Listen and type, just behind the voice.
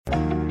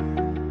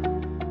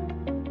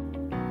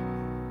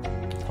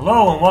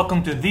Hello and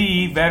welcome to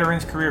the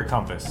Veterans Career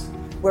Compass,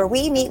 where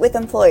we meet with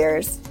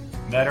employers,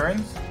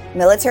 veterans,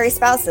 military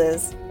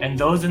spouses, and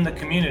those in the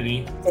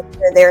community to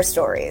hear their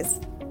stories.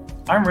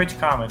 I'm Rich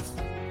Comets.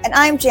 And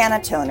I'm Jana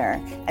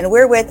Toner, and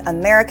we're with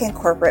American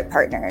Corporate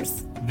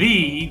Partners,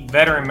 the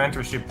veteran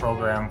mentorship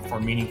program for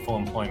meaningful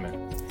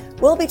employment.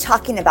 We'll be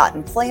talking about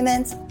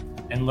employment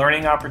and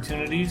learning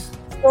opportunities,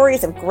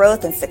 stories of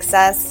growth and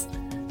success,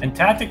 and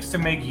tactics to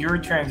make your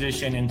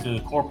transition into the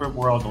corporate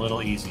world a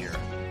little easier.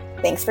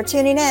 Thanks for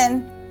tuning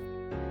in.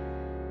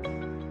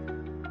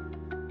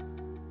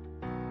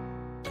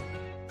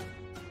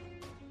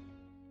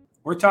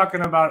 We're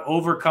talking about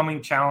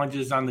overcoming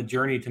challenges on the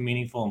journey to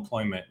meaningful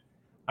employment.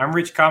 I'm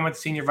Rich Comets,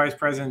 Senior Vice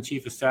President and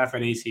Chief of Staff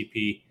at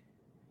ACP.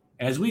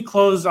 And as we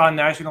close on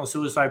National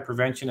Suicide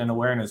Prevention and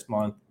Awareness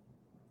Month,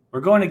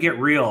 we're going to get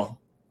real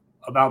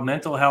about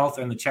mental health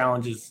and the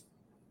challenges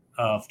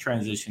of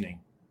transitioning.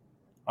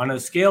 On a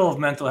scale of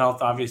mental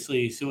health,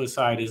 obviously,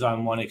 suicide is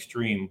on one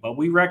extreme, but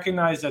we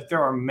recognize that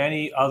there are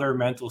many other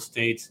mental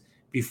states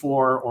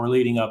before or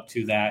leading up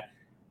to that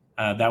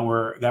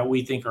that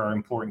we think are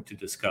important to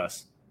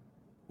discuss.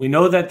 We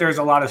know that there's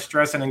a lot of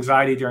stress and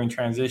anxiety during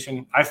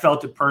transition. I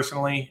felt it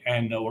personally,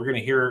 and we're going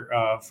to hear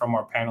from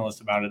our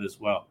panelists about it as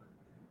well.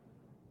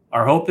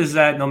 Our hope is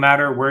that no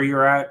matter where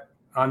you're at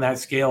on that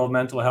scale of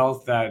mental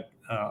health, that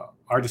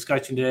our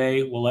discussion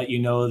today will let you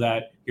know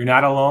that you're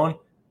not alone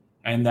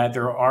and that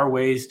there are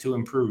ways to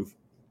improve.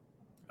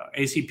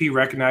 ACP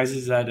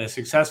recognizes that a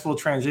successful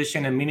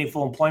transition and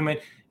meaningful employment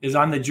is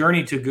on the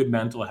journey to good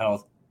mental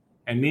health,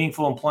 and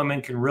meaningful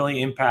employment can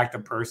really impact a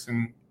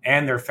person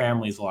and their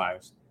family's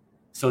lives.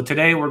 So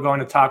today we're going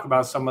to talk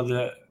about some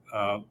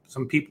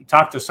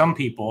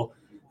people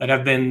that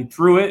have been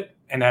through it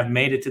and have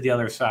made it to the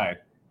other side.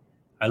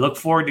 I look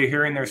forward to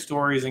hearing their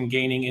stories and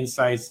gaining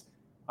insights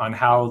on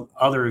how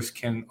others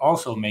can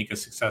also make a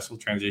successful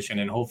transition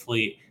and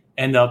hopefully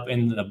end up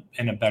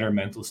in a better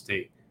mental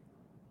state.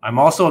 I'm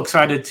also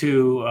excited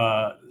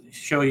to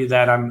show you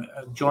that I'm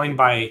joined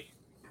by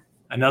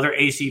another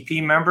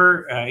ACP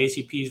member,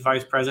 ACP's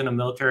Vice President of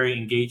Military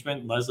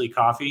Engagement, Leslie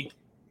Coffey.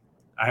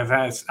 I've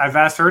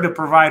asked her to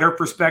provide her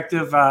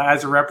perspective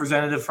as a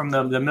representative from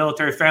the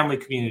military family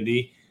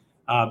community,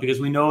 because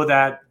we know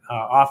that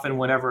often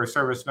whenever a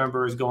service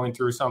member is going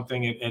through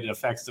something, it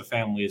affects the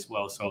family as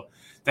well. So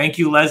thank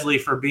you, Leslie,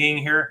 for being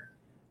here.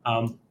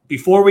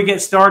 Before we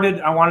get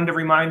started, I wanted to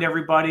remind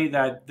everybody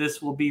that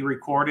this will be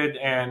recorded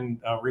and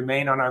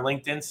remain on our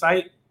LinkedIn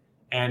site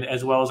and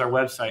as well as our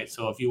website.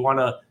 So if you want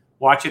to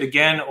watch it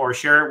again or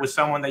share it with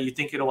someone that you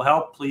think it'll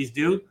help, please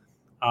do.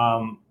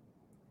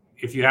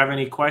 If you have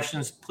any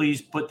questions,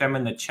 please put them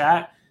in the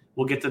chat.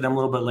 We'll get to them a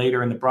little bit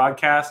later in the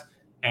broadcast.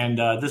 And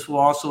this will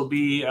also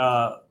be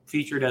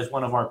featured as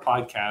one of our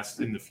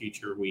podcasts in the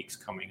future weeks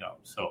coming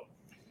up. So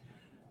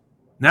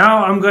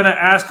now I'm going to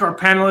ask our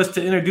panelists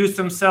to introduce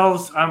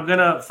themselves. I'm going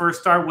to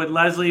first start with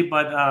Leslie,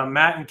 but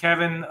Matt and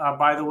Kevin,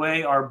 by the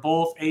way, are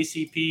both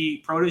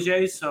ACP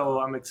proteges, so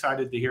I'm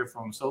excited to hear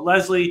from them. So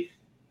Leslie,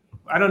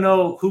 I don't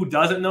know who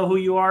doesn't know who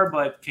you are,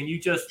 but can you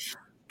just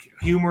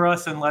humor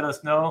us and let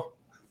us know?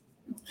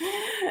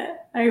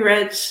 Hi,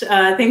 Rich.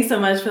 Thanks so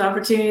much for the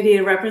opportunity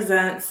to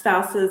represent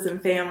spouses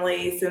and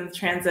families in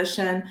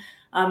transition.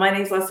 My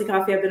name is Leslie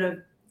Coffey. I've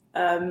been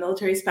a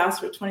military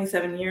spouse for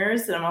 27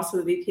 years, and I'm also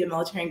the VP of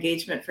Military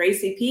Engagement for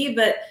ACP.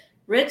 But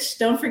Rich,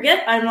 don't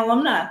forget, I'm an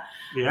alumna.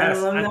 Yes,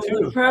 I'm an alumna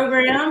of the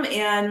program,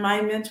 and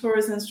my mentor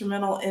was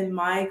instrumental in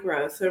my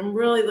growth. So I'm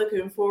really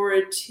looking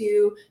forward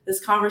to this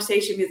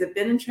conversation because I've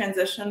been in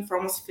transition for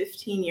almost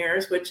 15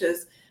 years, which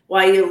is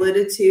why you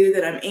alluded to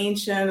that I'm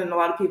ancient and a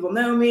lot of people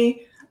know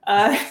me.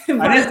 I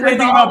didn't say anything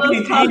about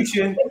being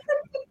ancient.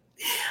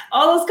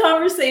 All those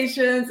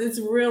conversations, it's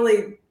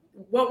really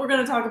what we're going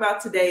to talk about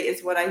today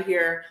is what I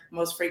hear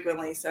most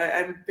frequently. So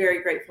I'm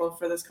very grateful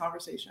for this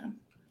conversation.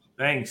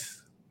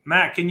 Thanks.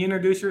 Matt, can you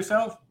introduce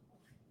yourself?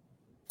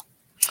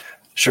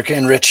 Sure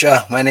can, Rich.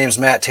 My name is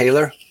Matt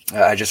Taylor.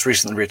 I just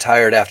recently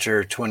retired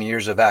after 20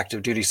 years of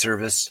active duty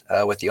service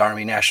with the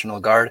Army National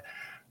Guard.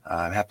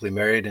 I'm happily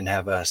married and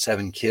have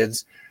 7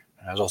 kids.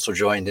 I was also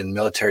joined in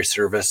military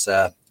service.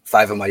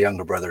 5 of my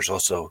younger brothers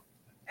also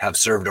have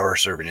served or are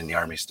serving in the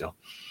Army still.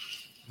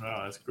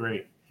 Oh, that's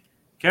great.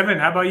 Kevin,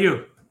 how about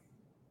you?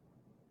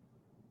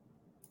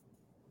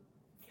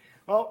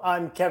 Well,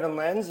 I'm Kevin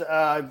Lenz.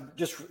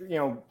 Just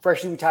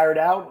freshly retired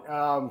out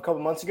a couple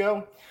months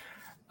ago.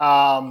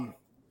 Been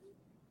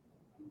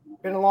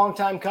a long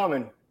time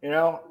coming,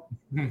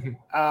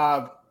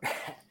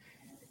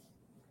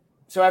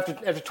 So after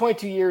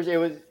 22 years,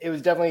 it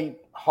was definitely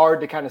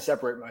hard to kind of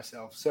separate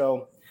myself.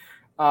 So,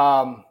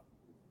 but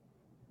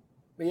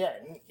yeah,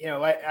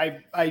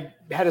 I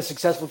had a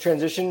successful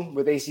transition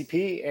with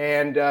ACP,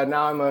 and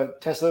now I'm a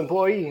Tesla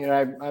employee, and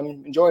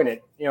I'm enjoying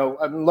it.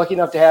 I'm lucky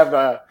enough to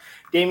have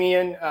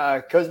Damian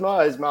Kuzma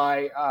as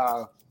my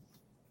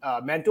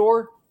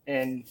mentor,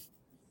 and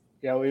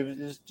it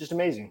was just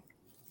amazing.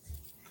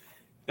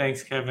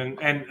 Thanks, Kevin.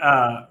 And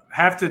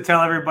have to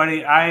tell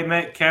everybody, I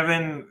met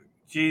Kevin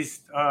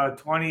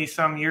 20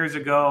 some years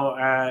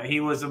ago. He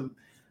was a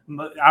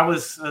I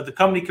was the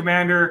company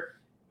commander.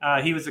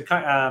 He was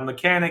a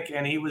mechanic,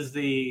 and he was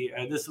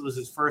this was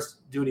his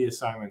first duty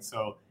assignment.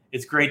 So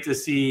it's great to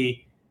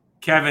see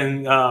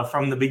Kevin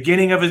from the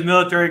beginning of his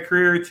military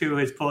career to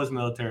his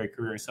post-military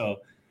career. So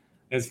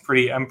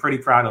I'm pretty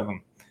proud of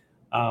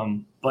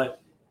him.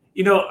 But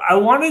I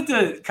wanted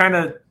to kind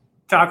of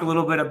talk a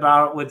little bit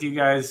about with you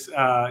guys.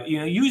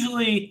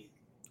 Usually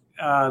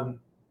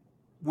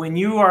when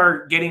you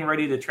are getting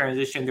ready to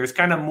transition, there's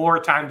kind of more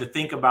time to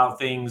think about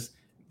things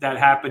that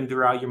happened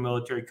throughout your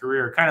military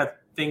career. Kind of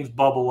things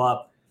bubble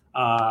up.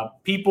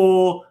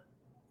 People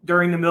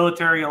during the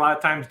military a lot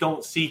of times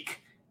don't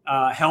seek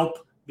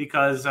help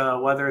because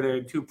whether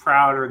they're too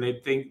proud or they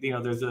think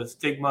there's a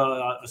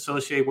stigma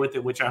associated with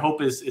it, which I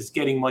hope is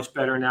getting much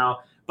better now.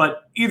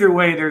 But either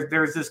way,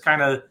 there's this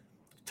kind of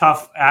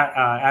tough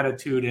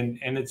attitude,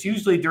 and it's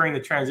usually during the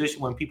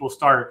transition when people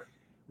start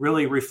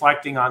really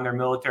reflecting on their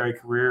military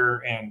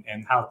career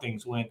and how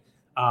things went.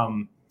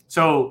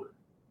 So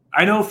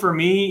I know for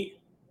me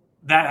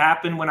that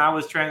happened when I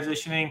was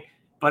transitioning,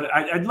 but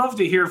I'd love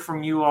to hear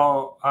from you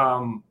all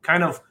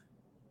kind of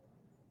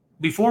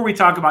before we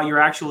talk about your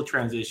actual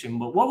transition,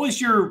 but what was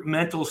your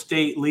mental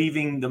state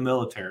leaving the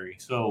military?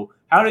 So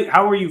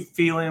how were you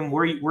feeling?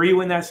 Were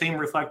you in that same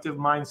reflective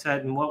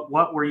mindset, and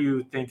what were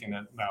you thinking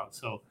about?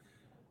 So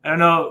I don't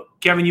know,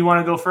 Kevin, you want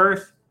to go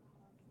first?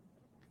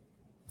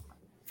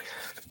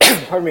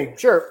 Pardon me.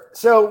 Sure.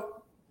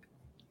 So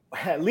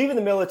leaving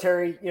the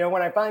military,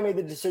 when I finally made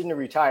the decision to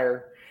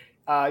retire,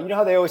 you know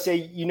how they always say,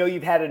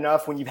 you've had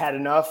enough when you've had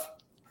enough.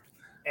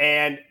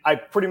 And I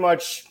pretty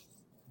much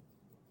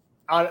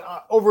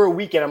over a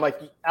weekend, I'm like,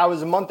 I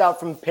was a month out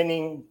from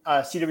pinning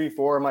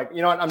CW4. I'm like,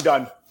 you know what, I'm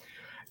done.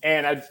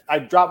 And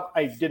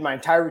I did my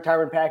entire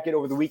retirement packet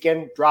over the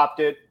weekend, dropped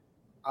it.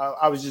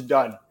 I was just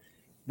done.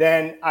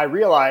 Then I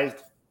realized,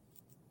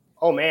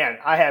 oh man,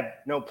 I have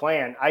no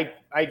plan. I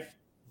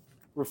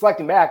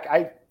reflecting back,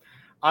 I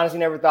honestly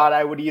never thought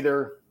I would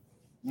either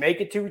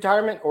make it to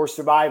retirement or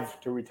survive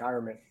to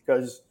retirement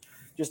because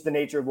just the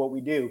nature of what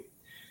we do.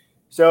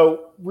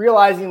 So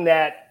realizing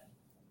that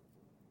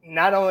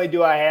not only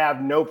do I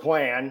have no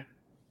plan,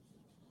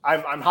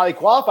 I'm highly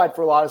qualified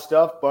for a lot of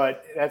stuff,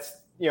 but that's,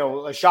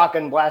 a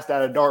shotgun blast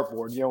out of a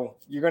dartboard.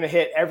 You're going to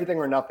hit everything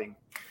or nothing.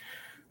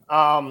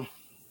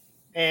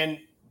 And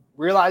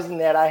realizing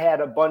that I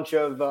had a bunch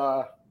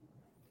of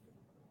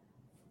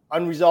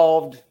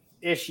unresolved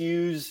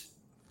issues,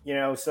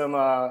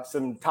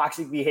 some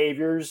toxic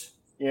behaviors,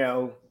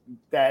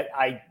 that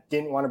I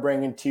didn't want to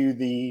bring into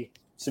the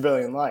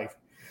civilian life.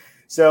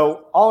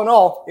 So all in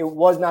all, it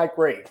was not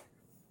great.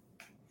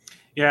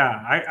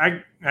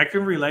 Yeah, I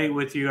can relate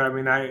with you. I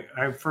mean,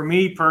 I for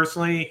me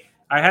personally,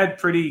 I had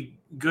pretty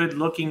good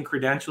looking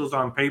credentials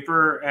on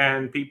paper,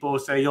 and people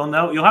say you'll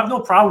have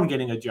no problem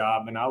getting a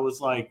job, and I was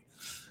like,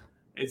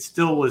 it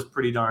still was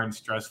pretty darn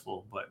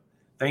stressful. But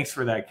thanks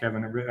for that,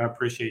 Kevin. I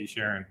appreciate you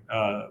sharing.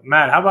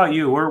 Matt, how about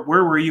you? Where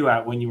were you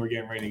at when you were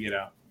getting ready to get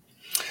out?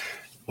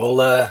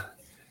 Well,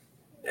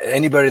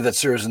 anybody that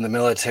serves in the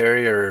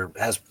military or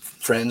has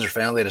friends or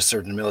family that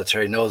served in the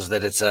military knows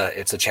that it's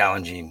a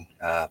challenging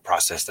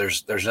process.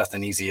 There's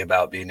nothing easy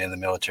about being in the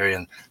military,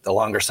 and the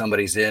longer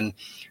somebody's in,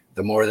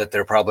 the more that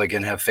they're probably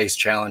going to have faced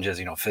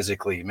challenges,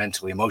 physically,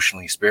 mentally,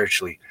 emotionally,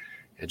 spiritually.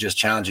 It just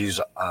challenges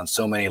you on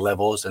so many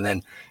levels. And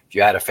then if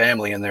you add a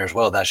family in there as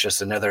well, that's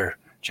just another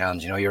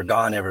challenge. You're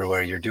gone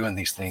everywhere. You're doing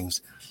these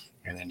things.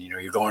 And then,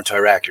 you're going to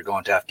Iraq, you're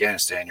going to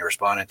Afghanistan, you're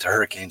responding to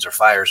hurricanes or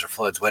fires or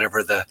floods,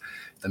 whatever the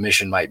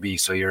mission might be.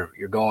 So you're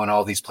going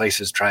all these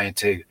places trying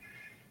to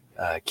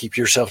keep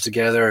yourself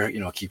together,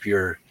 keep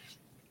your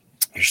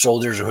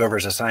soldiers or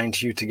whoever's assigned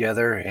to you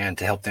together and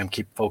to help them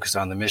keep focused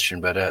on the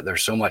mission. But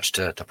there's so much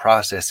to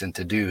process and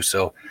to do.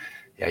 So,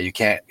 yeah, you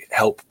can't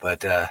help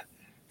but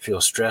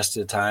feel stressed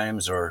at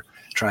times or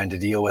trying to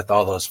deal with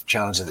all those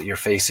challenges that you're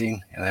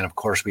facing. And then, of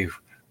course, we've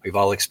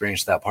all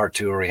experienced that part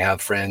too, where we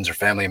have friends or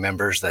family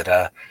members that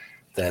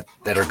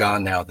are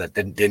gone now that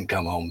didn't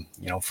come home,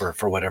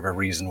 for whatever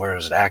reason, whether it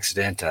was an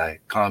accident,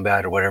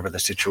 combat, or whatever the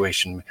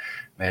situation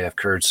may have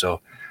occurred.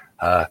 So,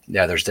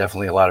 there's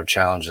definitely a lot of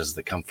challenges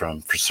that come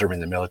from serving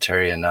the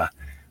military. And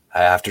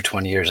after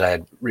 20 years, I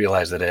had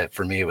realized that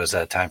for me, it was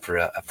time for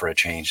a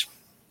change.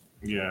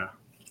 Yeah.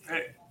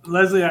 Hey,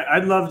 Leslie,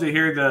 I'd love to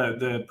hear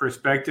the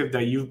perspective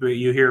that you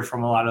hear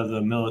from a lot of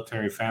the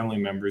military family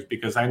members,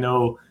 because I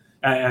know,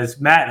 as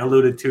Matt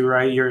alluded to,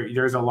 right,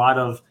 there's a lot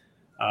of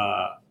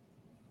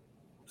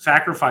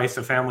sacrifice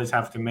the families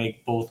have to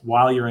make both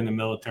while you're in the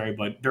military,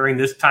 but during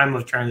this time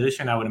of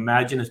transition, I would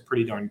imagine it's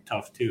pretty darn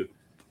tough too.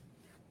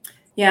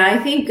 Yeah, I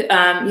think,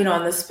 on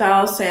the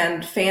spouse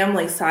and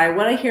family side,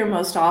 what I hear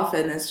most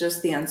often is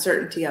just the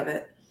uncertainty of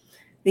it.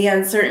 The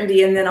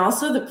uncertainty, and then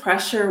also the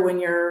pressure when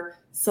you're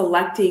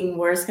selecting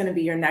where's going to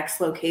be your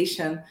next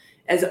location.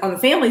 As on the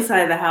family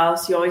side of the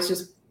house, you always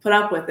just put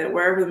up with it,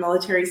 wherever the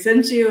military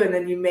sent you, and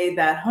then you made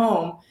that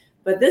home.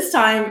 But this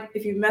time,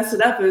 if you mess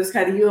it up, it was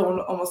kind of you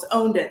almost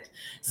owned it.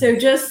 So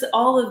just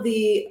all of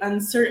the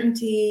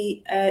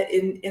uncertainty,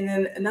 and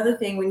then another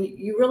thing, when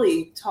you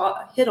really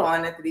hit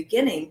on at the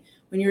beginning,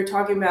 when you were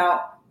talking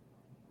about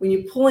when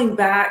you're pulling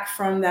back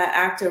from that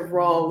active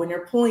role, when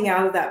you're pulling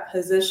out of that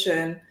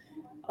position,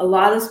 a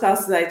lot of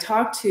spouses I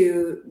talk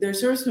to, their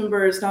service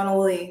member is not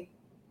only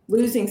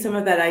losing some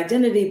of that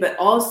identity, but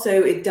also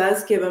it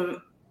does give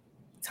them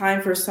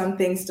time for some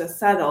things to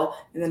settle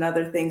and then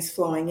other things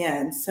flowing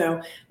in.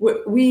 So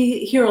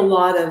we hear a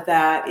lot of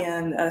that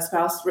in a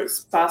spouse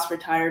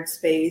retired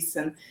space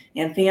and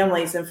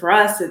families. And for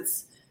us,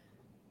 it's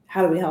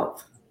how do we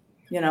help?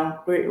 We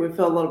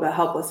feel a little bit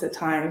helpless at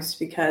times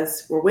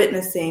because we're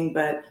witnessing,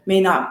 but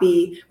we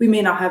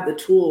may not have the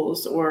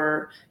tools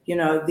or,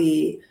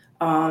 the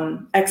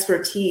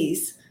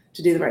expertise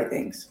to do the right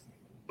things.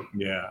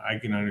 Yeah, I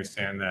can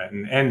understand that.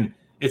 And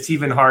it's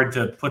even hard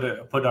to put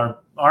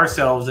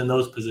ourselves in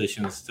those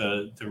positions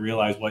to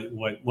realize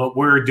what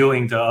we're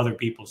doing to other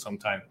people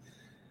sometimes.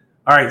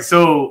 All right,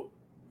 so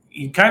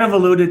you kind of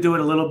alluded to it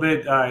a little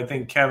bit, I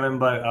think, Kevin,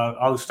 but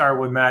I'll start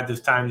with Matt this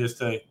time just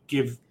to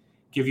give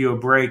you a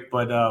break.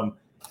 But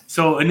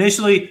so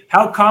initially,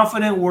 how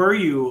confident were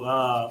you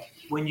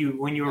when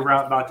you were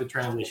about to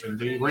transition?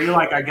 Were you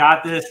like, I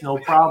got this, no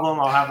problem,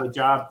 I'll have a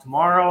job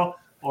tomorrow,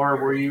 or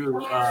were you,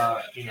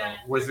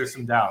 was there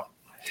some doubt?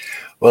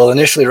 Well,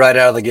 initially, right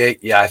out of the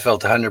gate, I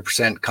felt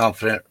 100%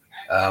 confident.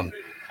 And,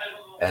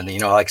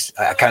 like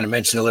I kind of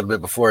mentioned a little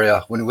bit before,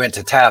 when we went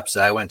to TAPS,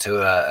 I went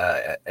to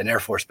an Air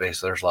Force base.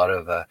 So there's a lot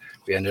of,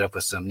 we ended up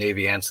with some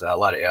Navy and a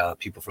lot of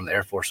people from the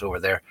Air Force over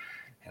there.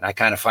 And I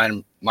kind of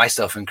find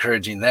myself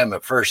encouraging them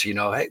at first,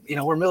 hey,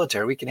 we're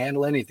military. We can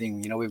handle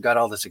anything. We've got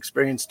all this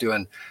experience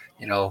doing,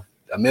 a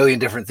million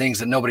different things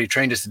that nobody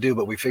trained us to do,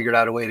 but we figured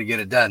out a way to get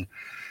it done.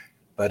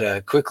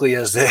 But quickly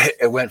as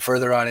it went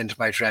further on into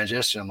my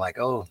transition, I'm like,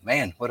 oh,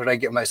 man, what did I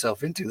get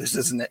myself into? This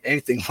isn't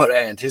anything what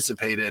I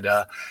anticipated.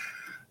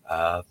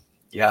 And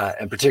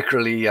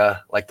particularly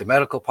like the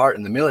medical part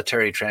and the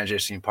military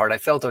transitioning part, I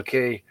felt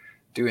okay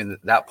doing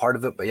that part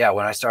of it. But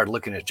when I started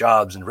looking at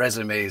jobs and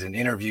resumes and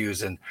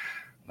interviews, and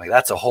I'm like,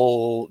 that's a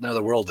whole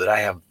another world that I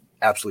have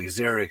absolutely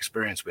zero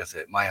experience with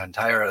it. My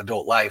entire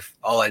adult life,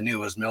 all I knew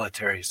was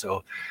military.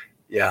 So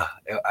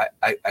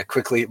I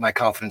quickly, my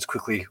confidence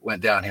quickly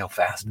went downhill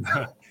fast.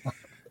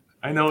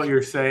 I know what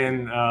you're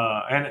saying. And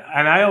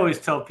I always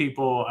tell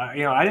people,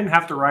 I didn't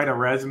have to write a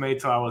resume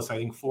till I was, I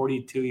think,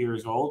 42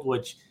 years old,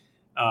 which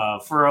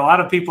for a lot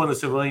of people in the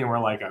civilian were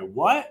like,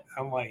 what?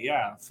 I'm like,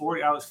 I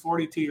was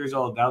 42 years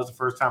old. That was the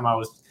first time I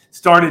was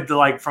started to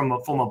like from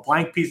a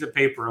blank piece of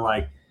paper,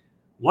 like,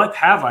 what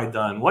have I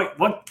done?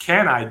 What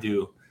can I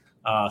do?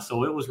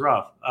 So it was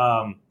rough.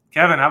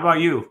 Kevin, how about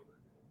you?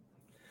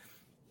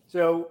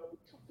 So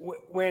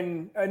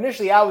when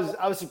initially I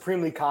was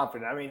supremely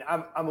confident. I mean,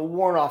 I'm a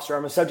warrant officer.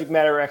 I'm a subject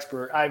matter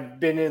expert. I've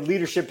been in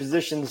leadership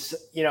positions,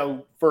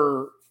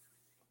 for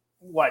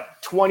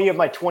 20 of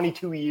my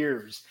 22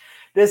 years.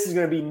 This is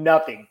going to be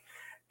nothing.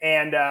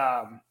 And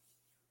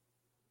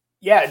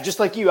just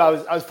like you, I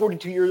was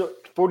 42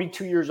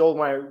 years old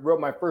when I wrote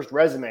my first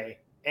resume,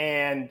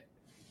 and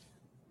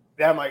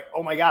then I'm like,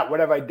 oh my God, what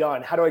have I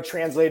done? How do I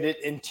translate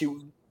it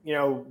into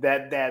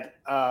that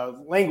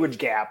language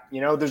gap?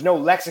 There's no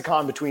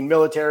lexicon between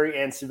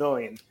military and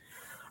civilian.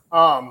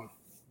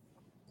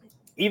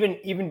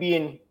 Even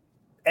being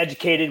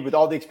educated with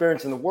all the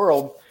experience in the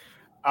world,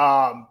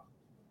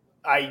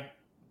 I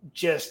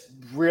just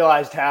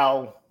realized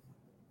how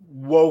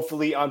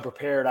woefully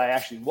unprepared I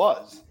actually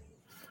was.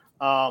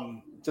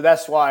 So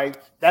that's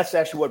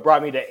actually what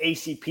brought me to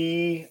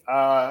ACP.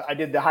 I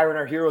did the Hiring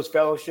Our Heroes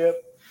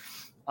Fellowship.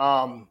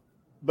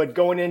 But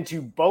going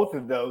into both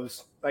of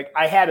those,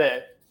 I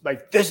had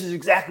this is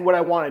exactly what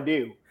I want to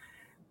do.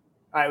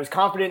 I was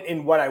confident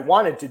in what I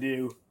wanted to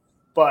do,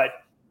 but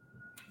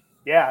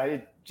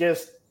the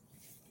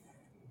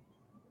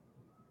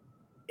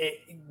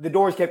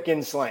doors kept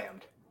getting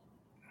slammed,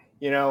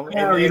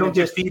 or you don't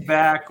get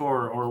feedback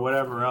or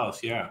whatever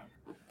else. Yeah.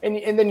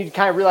 And then you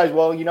kind of realize,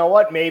 well, you know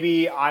what,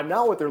 maybe I'm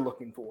not what they're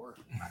looking for.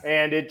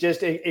 And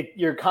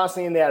you're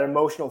constantly in that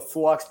emotional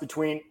flux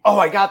between, oh,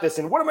 I got this,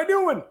 and what am I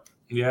doing?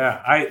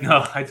 Yeah,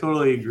 I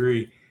totally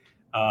agree.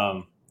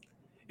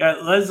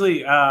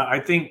 Leslie, I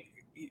think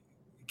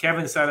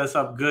Kevin set us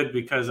up good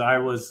because I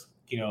was,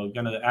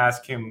 going to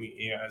ask him,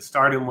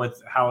 starting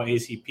with how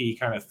ACP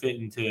kind of fit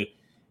into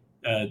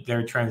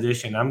their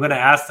transition. I'm going to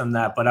ask them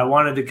that, but I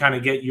wanted to kind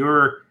of get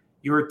your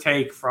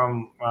take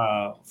from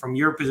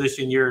your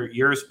position.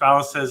 Your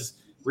spouse has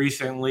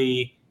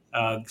recently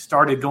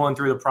started going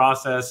through the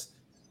process.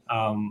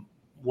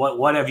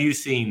 What have you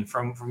seen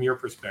from your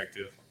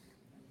perspective?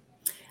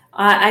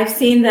 I've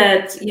seen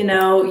that,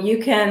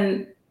 you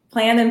can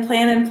plan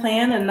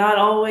and not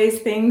always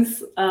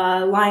things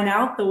line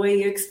out the way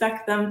you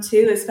expect them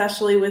to,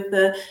 especially with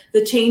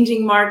the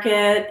changing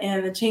market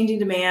and the changing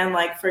demand.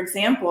 Like, for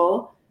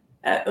example,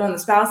 on the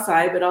spouse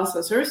side, but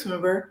also service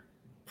member,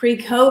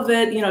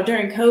 pre-COVID,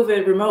 during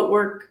COVID, remote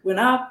work went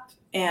up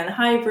and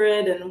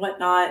hybrid and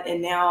whatnot,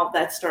 and now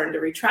that's starting to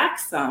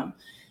retract some.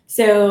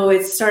 So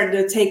it's starting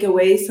to take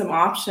away some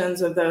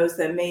options of those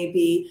that may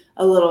be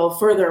a little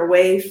further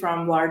away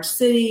from large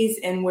cities,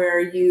 and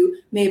where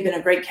you may have been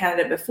a great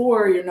candidate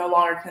before, you're no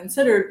longer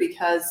considered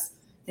because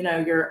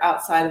you're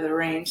outside of the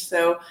range.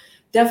 So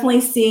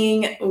definitely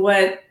seeing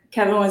what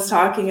Kevin was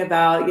talking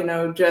about,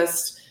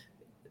 just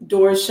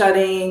doors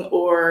shutting,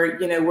 or,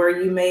 where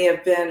you may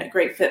have been a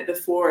great fit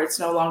before, it's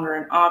no longer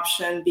an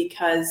option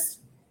because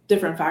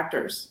different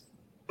factors.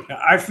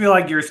 I feel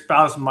like your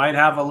spouse might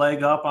have a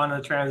leg up on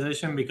the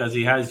transition because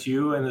he has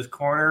you in his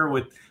corner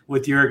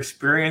with your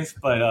experience.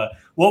 But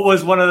what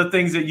was one of the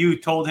things that you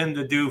told him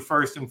to do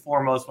first and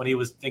foremost when he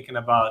was thinking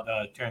about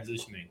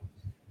transitioning?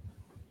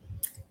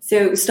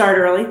 So start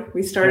early.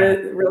 We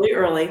started really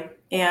early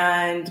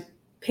and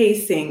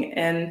pacing.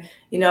 And,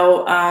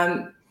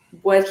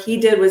 what he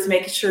did was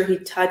make sure he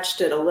touched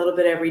it a little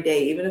bit every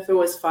day, even if it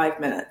was 5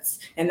 minutes.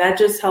 And that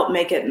just helped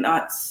make it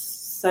not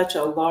such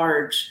a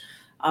large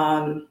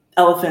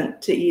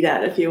elephant to eat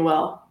at, if you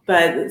will.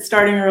 But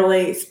starting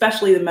early,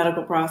 especially the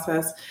medical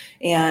process,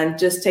 and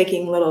just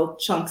taking little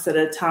chunks at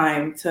a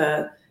time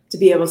to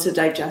be able to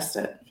digest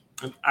it.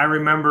 I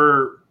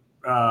remember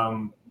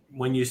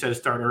when you said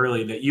start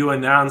early, that you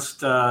announced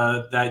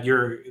that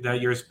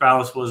your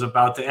spouse was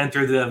about to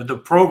enter the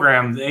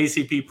program, the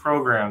ACP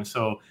program.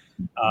 So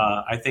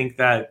I think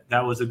that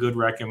was a good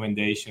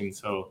recommendation.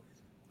 So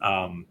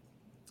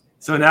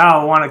so now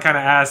I want to kind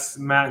of ask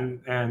Matt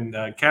and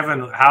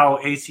Kevin how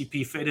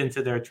ACP fit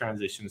into their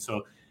transition.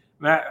 So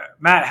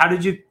Matt, how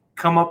did you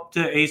come up to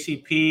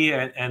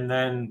ACP, and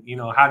then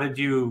how did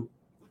you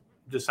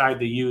decide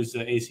to use the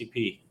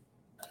ACP?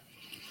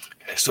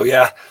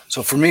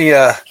 So for me,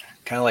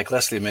 kind of like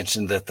Leslie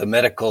mentioned, that the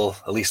medical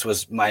at least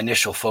was my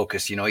initial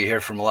focus. You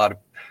hear from a lot of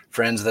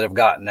friends that have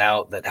gotten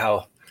out that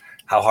how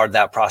hard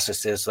that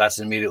process is. So that's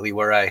immediately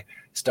where I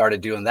started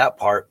doing that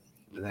part.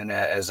 And then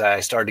as I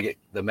started to get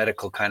the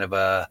medical kind of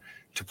to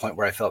a point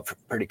where I felt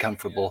pretty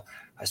comfortable,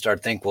 I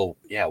started thinking, well,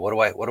 yeah, what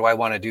do I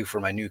want to do for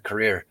my new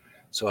career?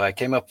 So I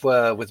came up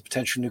with a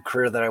potential new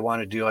career that I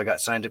wanted to do. I got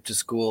signed up to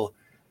school,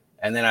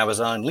 and then I was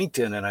on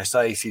LinkedIn and I saw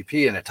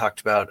ACP, and it talked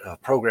about a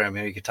program.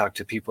 You could talk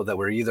to people that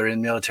were either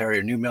in military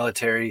or new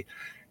military.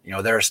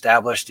 They're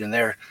established in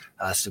their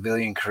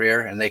civilian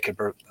career, and they could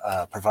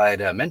provide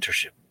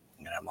mentorship.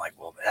 And I'm like,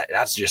 well,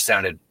 that's just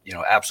sounded,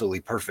 absolutely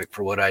perfect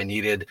for what I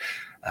needed,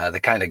 the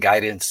kind of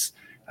guidance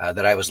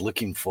that I was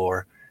looking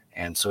for.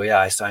 And so,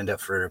 I signed up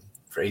for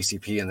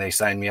ACP, and they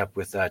signed me up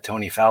with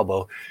Tony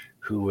Falbo,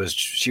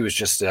 she was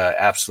just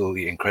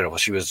absolutely incredible.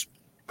 She was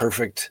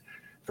perfect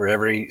for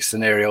every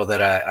scenario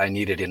that I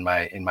needed in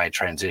my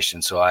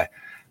transition. So I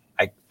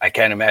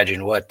can't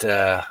imagine what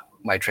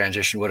my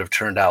transition would have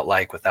turned out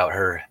like without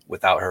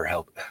her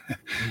help.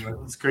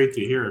 That's great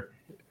to hear.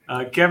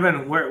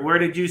 Kevin, where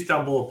did you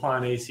stumble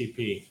upon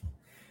ACP?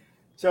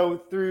 So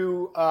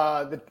through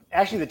the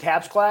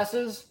TAPS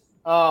classes,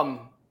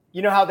 how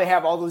they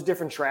have all those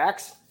different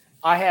tracks.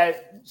 I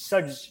had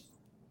such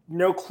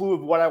no clue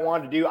of what I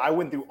wanted to do. I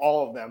went through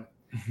all of them.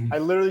 I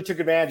literally took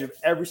advantage of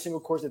every single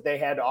course that they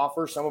had to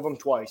offer, some of them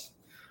twice.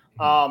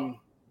 And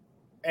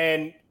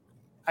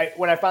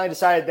when I finally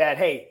decided that,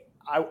 hey,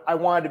 I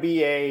wanted to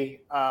be a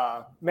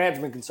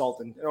management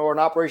consultant or an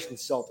operations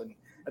consultant,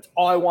 that's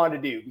all I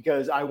wanted to do,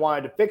 because I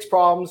wanted to fix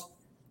problems,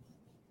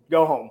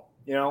 go home.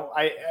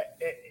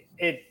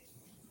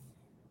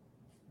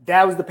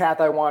 That was the path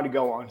I wanted to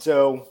go on.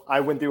 So I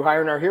went through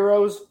Hiring Our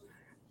Heroes.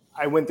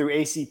 I went through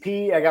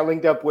ACP. I got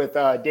linked up with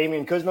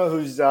Damian Kuzma,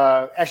 who's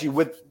actually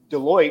with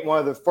Deloitte, one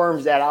of the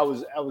firms that I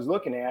was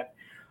looking at.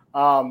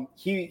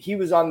 He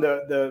was on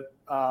the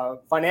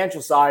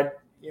financial side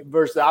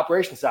versus the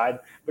operation side,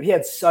 but he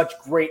had such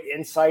great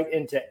insight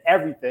into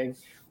everything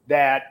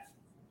that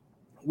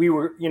we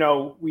were,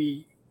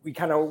 we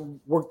kind of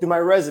worked through my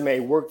resume,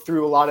 worked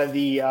through a lot of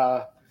the,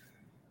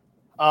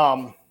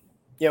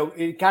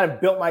 it kind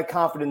of built my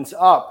confidence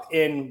up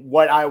in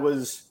what I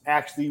was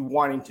actually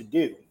wanting to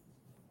do.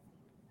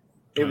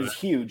 It was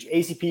huge.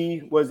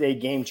 ACP was a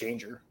game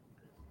changer.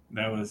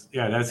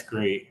 That's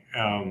great.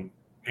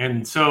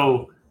 And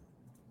so,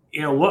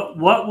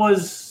 what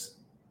was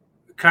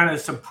kind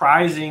of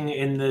surprising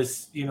in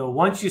this,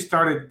 once you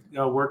started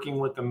working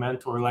with the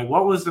mentor, like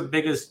what was the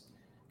biggest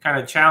kind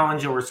of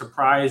challenge or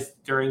surprise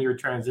during your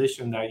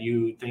transition that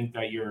you think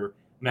that your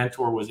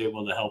mentor was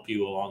able to help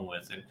you along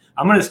with? And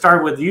I'm going to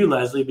start with you,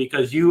 Leslie,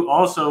 because you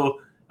also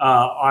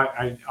are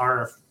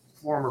a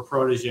former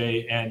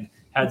protege and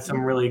had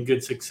some really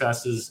good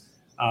successes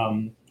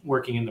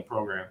working in the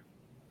program.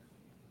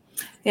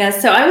 Yeah,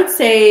 so I would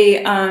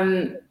say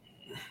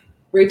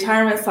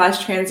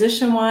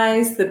retirement/transition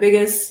wise, the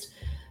biggest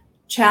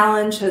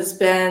challenge has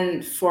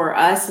been for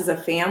us as a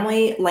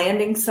family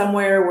landing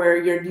somewhere where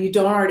you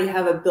don't already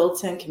have a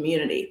built-in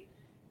community.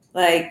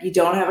 Like you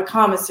don't have a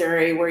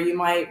commissary where you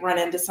might run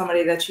into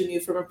somebody that you knew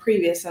from a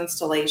previous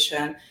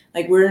installation.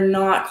 Like we're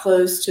not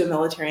close to a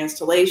military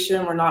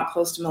installation. We're not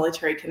close to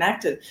military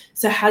connected.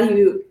 So how do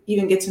you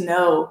even get to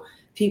know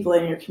people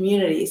in your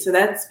community? So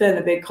that's been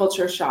a big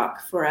culture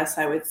shock for us,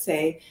 I would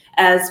say,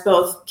 as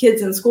both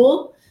kids in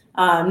school,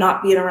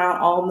 not being around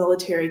all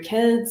military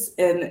kids,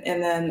 and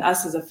then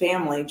us as a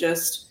family,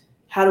 just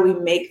how do we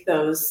make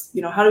those,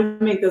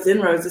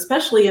 inroads,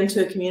 especially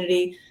into a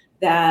community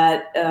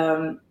that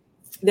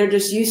they're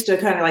just used to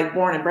kind of like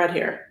born and bred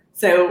here.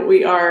 So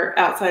we are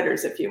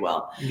outsiders, if you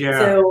will. Yeah.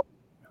 So,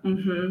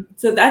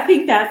 so I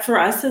think that for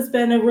us has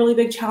been a really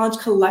big challenge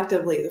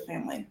collectively, the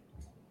family.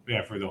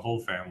 Yeah, for the whole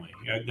family.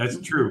 Yeah, that's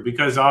true.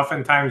 Because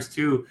oftentimes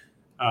too,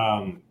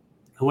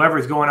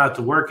 whoever's going out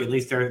to work, at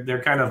least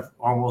they're kind of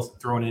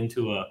almost thrown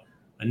into a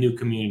new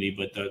community,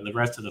 but the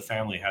rest of the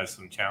family has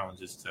some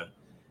challenges to,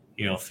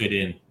 fit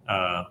in,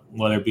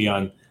 whether it be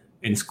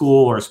in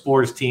school or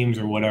sports teams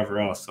or whatever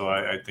else. So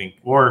I think,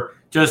 or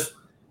just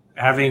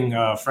having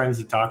friends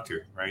to talk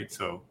to, right?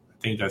 So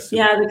I think that's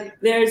super.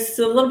 There's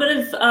a little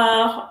bit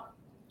of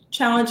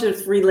challenge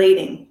of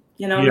relating,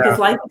 because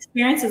life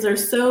experiences are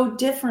so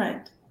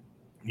different.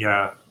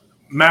 Yeah,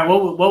 Matt,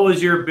 what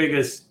was your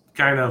biggest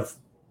kind of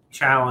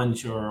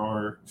challenge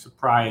or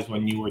surprise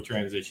when you were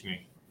transitioning?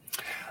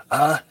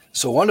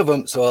 So one of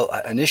them. So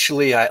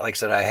initially, like I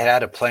said, I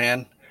had a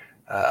plan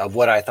of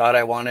what I thought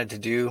I wanted to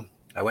do.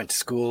 I went to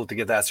school to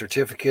get that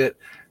certificate.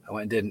 I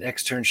went and did an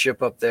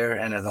externship up there,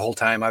 and the whole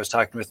time I was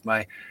talking with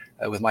my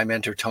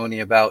mentor Tony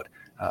about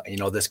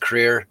this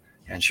career,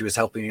 and she was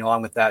helping me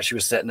along with that. She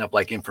was setting up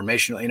like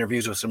informational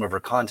interviews with some of her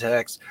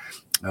contacts,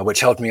 which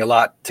helped me a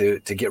lot to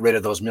get rid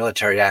of those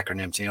military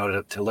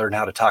acronyms, to learn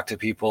how to talk to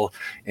people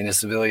in a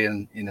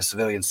civilian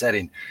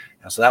setting.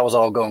 And so that was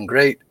all going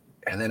great.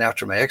 And then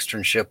after my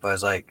externship, I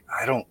was like,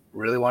 I don't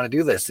really want to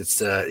do this. It's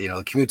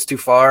the commute's too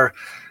far.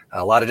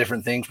 A lot of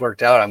different things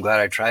worked out. I'm glad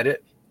I tried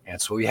it. And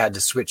so we had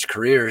to switch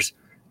careers.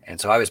 And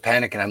so I was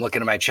panicking. I'm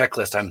looking at my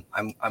checklist.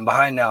 I'm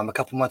behind now. I'm a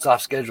couple months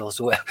off schedule.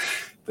 So,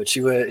 but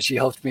she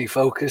helped me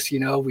focus. We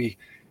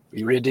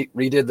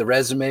redid the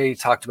resume,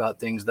 talked about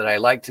things that I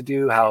like to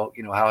do, how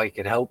I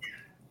could help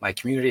my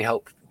community,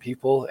 help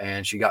people.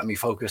 And she got me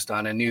focused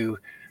on a new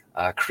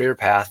career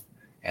path.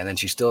 And then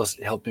she still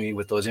helped me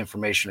with those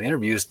informational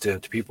interviews to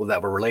people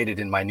that were related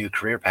in my new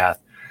career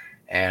path.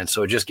 And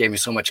so it just gave me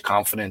so much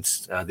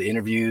confidence, the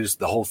interviews,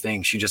 the whole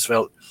thing. She just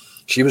felt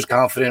she was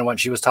confident in what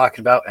she was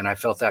talking about. And I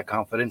felt that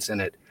confidence,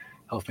 and it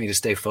helped me to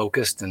stay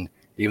focused. And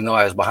even though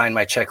I was behind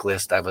my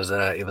checklist,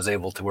 it was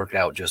able to work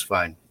out just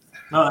fine.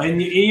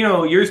 And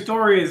your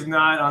story is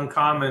not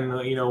uncommon,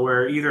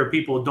 where either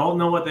people don't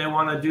know what they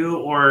want to do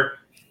or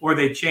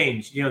they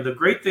change. The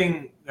great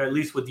thing, at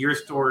least with your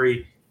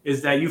story,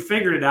 is that you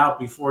figured it out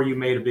before you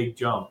made a big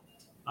jump.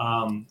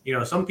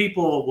 Some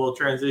people will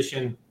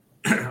transition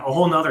a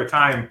whole nother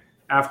time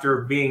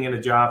after being in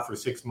a job for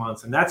 6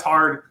 months, and that's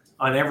hard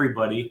on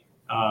everybody.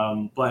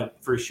 But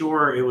for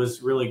sure, it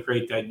was really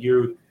great that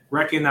you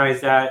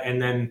recognized that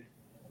and then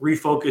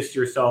refocused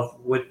yourself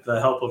with the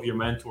help of your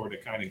mentor to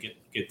kind of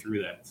get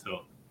through that.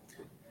 So,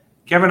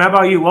 Kevin, how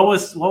about you? What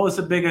was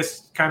the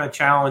biggest kind of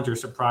challenge or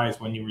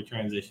surprise when you were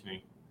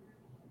transitioning?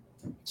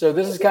 So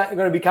this is going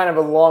to be kind of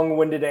a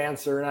long-winded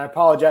answer, and I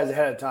apologize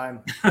ahead of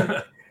time.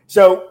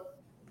 So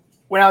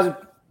when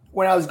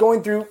I was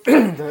going through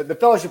the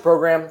fellowship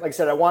program, like I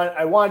said, I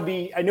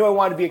knew I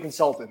wanted to be a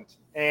consultant,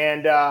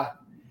 and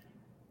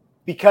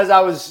because I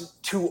was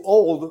too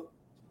old,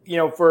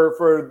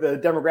 for the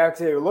demographics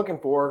they were looking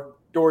for,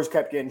 doors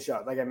kept getting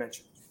shut. Like I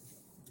mentioned,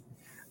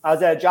 I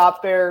was at a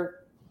job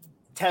fair.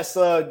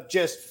 Tesla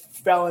just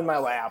fell in my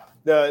lap.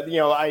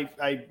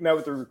 I met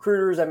with the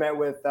recruiters. I met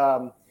with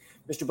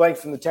Mr. Blank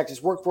from the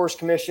Texas Workforce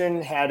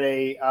Commission, had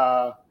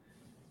a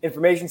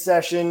information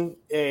session,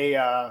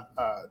 a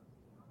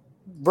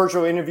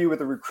virtual interview with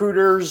the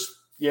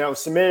recruiters,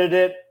 submitted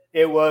it.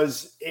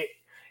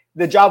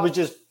 The job was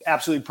just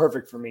absolutely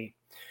perfect for me.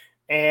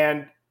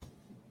 And,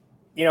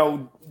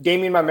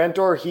 Damien, my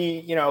mentor,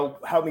 he,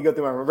 helped me go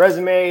through my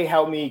resume,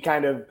 helped me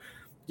kind of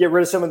get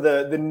rid of some of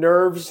the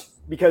nerves,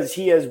 because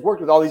he has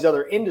worked with all these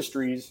other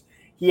industries.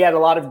 He had a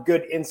lot of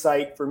good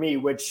insight for me,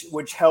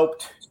 which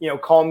helped,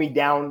 calm me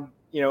down,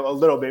 a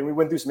little bit. And we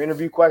went through some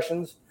interview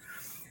questions.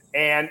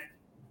 And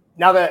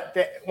now that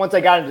once I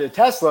got into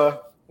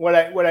Tesla, what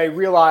I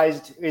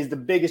realized is the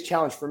biggest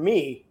challenge for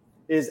me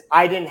is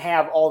I didn't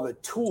have all the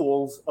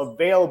tools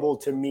available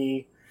to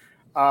me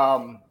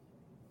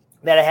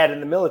that I had in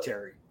the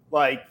military.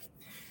 Like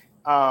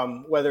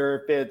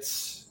whether if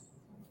it's,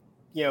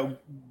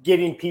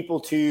 getting people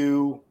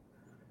to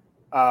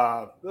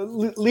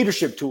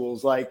leadership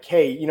tools, like,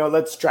 hey,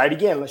 let's try it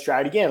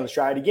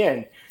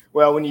again.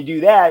 Well, when you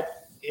do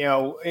that,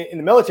 in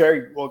the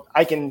military, well,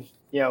 I can,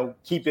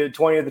 keep it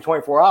 20 of the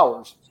 24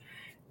 hours.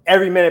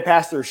 Every minute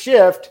past their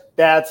shift,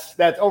 that's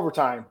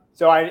overtime.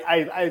 So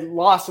I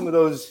lost some of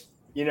those,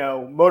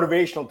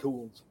 motivational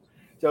tools.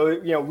 So,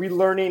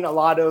 relearning a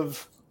lot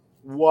of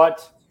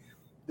what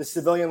the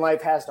civilian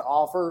life has to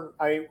offer.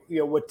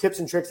 What tips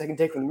and tricks I can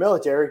take from the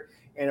military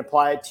and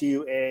apply it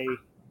to a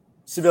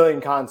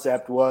civilian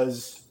concept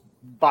was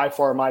by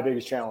far my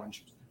biggest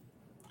challenge.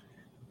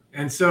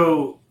 And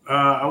so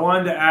I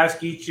wanted to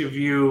ask each of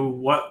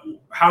you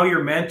how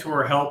your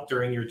mentor helped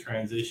during your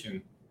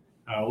transition.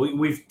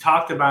 We've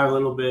talked about it a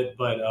little bit,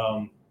 but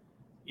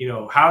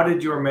how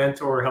did your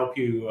mentor help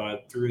you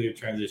through your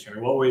transition,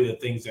 or what were the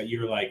things that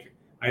you're like,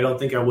 I don't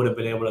think I would have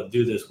been able to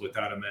do this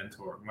without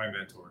my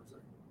mentor?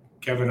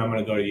 Kevin, I'm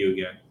going to go to you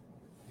again.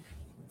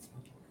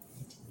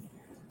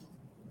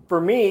 for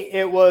me,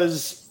 it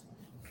was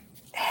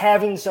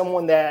having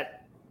someone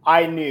that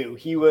I knew.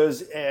 He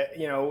was,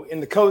 in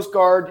the Coast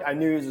Guard. I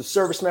knew he was a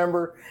service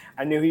member.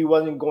 I knew he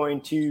wasn't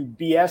going to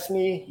BS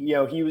me.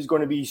 He was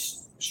going to be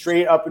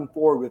straight up and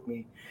forward with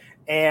me.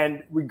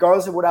 And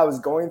regardless of what I was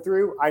going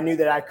through, I knew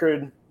that I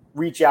could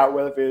reach out,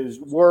 whether it was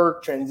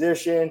work,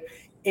 transition,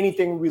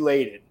 anything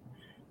related.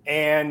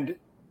 And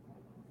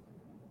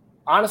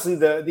honestly,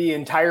 the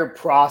entire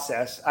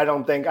process, I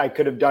don't think I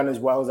could have done as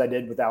well as I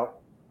did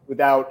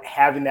without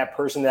having that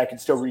person that I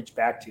could still reach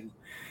back to.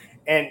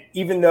 And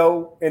even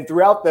though, and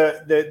throughout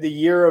the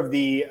year of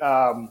the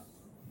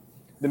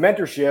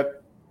mentorship,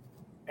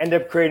 end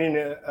up creating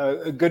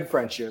a good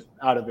friendship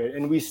out of it.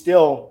 And we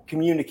still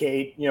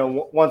communicate,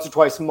 once or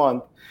twice a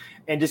month,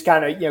 and just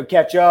kind of,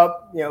 catch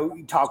up,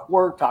 talk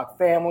work, talk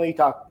family,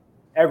 talk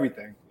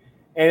everything.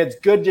 And it's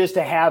good just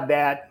to have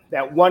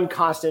that one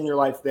constant in your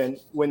life. Then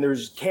when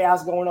there's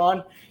chaos going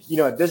on,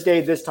 at this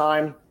day, this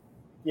time,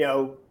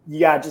 you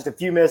got just a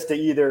few minutes to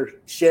either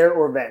share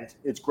or vent.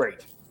 It's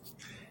great.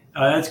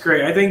 That's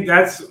great. I think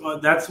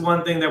that's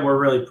one thing that we're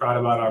really proud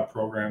about our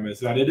program is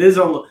that it is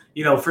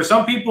for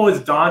some people it's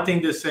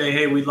daunting to say,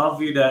 hey, we'd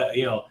love you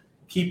to,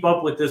 keep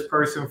up with this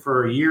person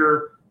for a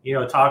year,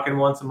 talking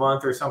once a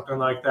month or something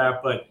like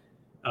that. But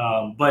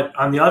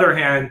on the other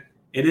hand,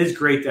 it is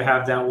great to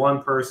have that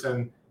one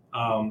person.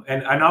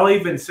 And I'll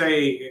even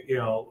say,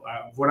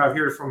 what I've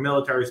heard from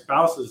military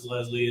spouses,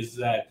 Leslie, is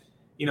that,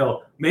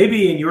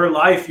 maybe in your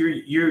life,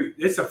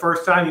 it's the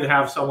first time you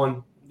have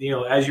someone,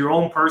 as your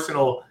own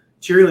personal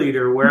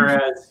cheerleader,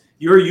 whereas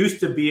you're used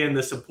to being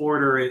the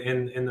supporter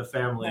in the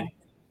family.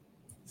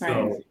 Right.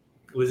 So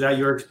was that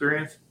your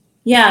experience?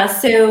 Yeah.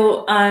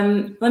 So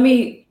let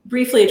me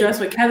briefly address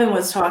what Kevin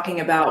was talking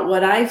about.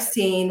 What I've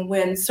seen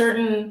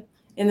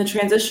in the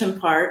transition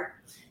part,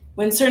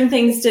 when certain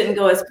things didn't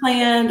go as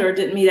planned or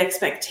didn't meet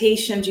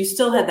expectations, you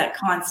still had that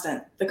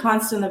the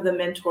constant of the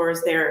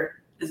mentors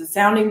there as a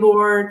sounding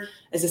board,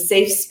 as a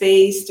safe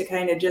space to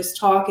kind of just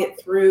talk it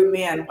through.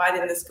 Man, why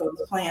didn't this go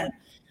as planned?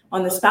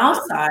 On the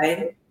spouse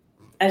side,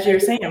 as you're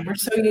saying, we're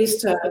so used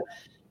to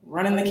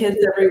running the kids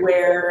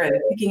everywhere and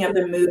picking up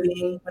and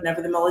moving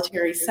whenever the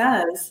military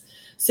says.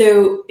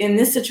 So in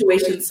this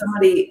situation,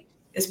 somebody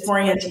is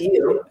pouring into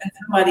you and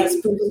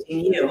somebody's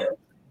boosting you.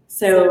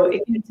 So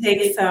it can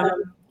take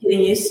some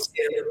getting used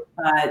to,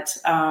 but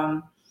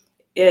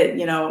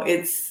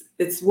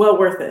it's well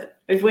worth it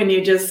if when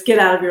you just get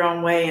out of your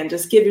own way and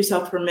just give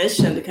yourself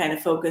permission to kind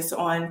of focus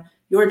on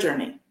your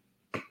journey.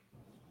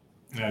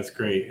 That's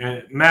great.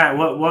 And Matt,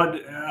 what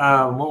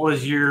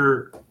was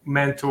your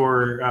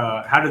mentor?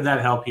 How did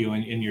that help you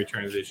in your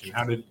transition?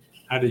 How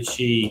did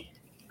she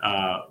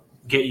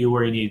get you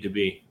where you needed to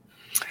be?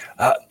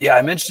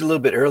 I mentioned a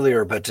little bit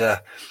earlier, but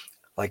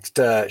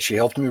she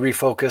helped me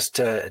refocus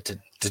to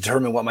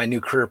determine what my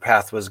new career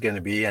path was going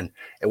to be. And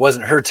it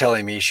wasn't her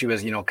telling me. She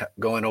was,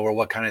 going over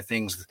what kind of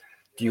things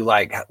do you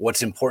like,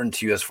 what's important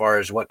to you as far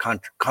as what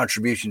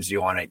contributions do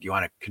you want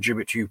to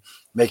contribute to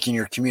making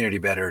your community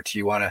better? Do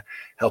you want to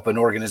help an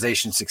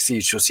organization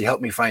succeed? So she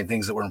helped me find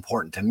things that were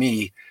important to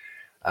me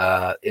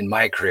in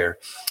my career.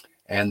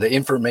 And the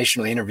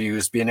informational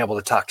interviews, being able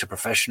to talk to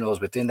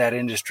professionals within that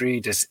industry,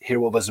 just hear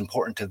what was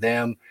important to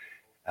them.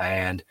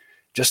 And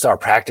just our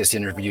practice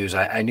interviews.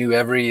 I knew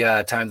every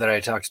time that I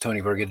talked to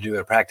Tony, we're going to do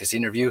a practice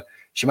interview.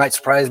 She might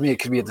surprise me. It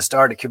could be at the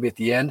start. It could be at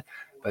the end.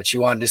 But she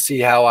wanted to see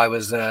how I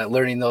was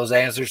learning those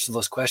answers to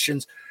those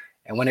questions.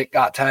 And when it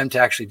got time to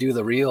actually do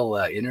the real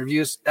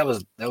interviews, that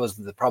was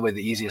probably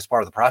the easiest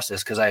part of the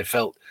process because I had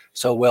felt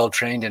so well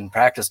trained and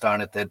practiced on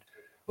it that it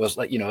was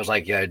like, it was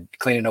like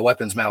cleaning a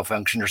weapons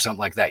malfunction or something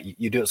like that.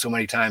 You do it so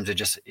many times, it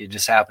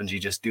just happens. You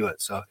just do it.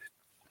 So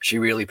she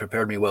really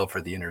prepared me well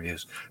for the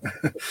interviews.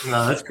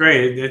 No, that's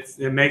great.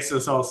 It makes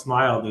us all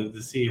smile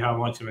to see how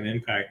much of an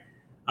impact.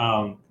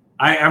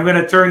 I'm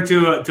going to turn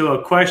to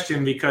a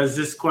question because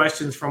this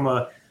question's from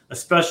a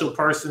special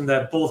person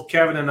that both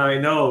Kevin and I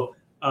know.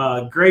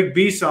 Greg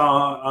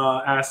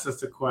Besaw asked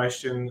us a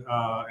question,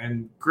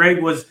 and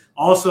Greg was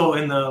also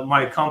in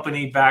my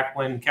company back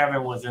when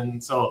Kevin was in.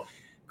 So,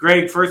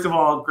 Greg, first of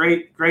all,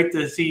 great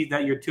to see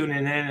that you're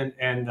tuning in,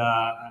 and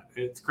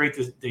it's great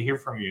to hear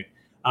from you.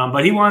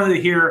 But he wanted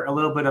to hear a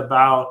little bit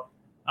about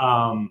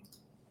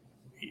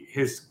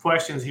his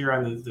questions here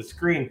on the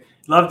screen.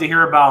 Love to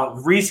hear about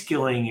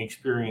reskilling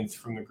experience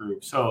from the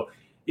group. So,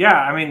 yeah,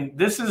 I mean,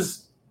 this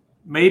is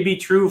maybe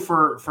true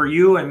for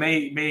you and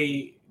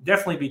may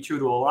definitely be true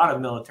to a lot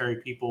of military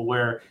people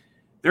where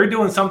they're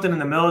doing something in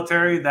the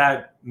military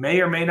that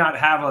may or may not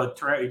have a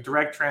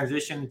direct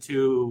transition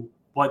to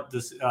what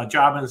this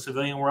job in the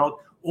civilian world,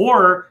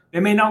 or they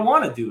may not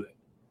want to do it,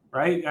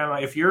 right?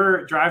 If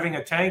you're driving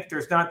a tank,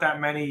 there's not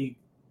that many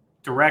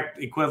direct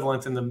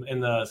equivalents in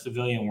the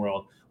civilian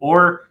world.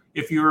 Or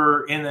if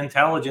you're in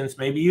intelligence,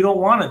 maybe you don't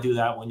want to do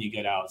that when you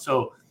get out.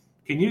 So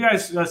can you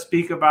guys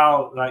speak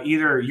about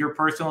either your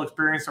personal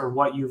experience or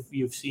what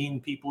you've seen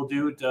people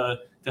do to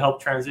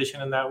help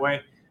transition in that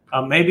way?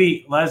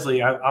 Maybe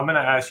Leslie, I'm going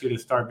to ask you to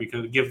start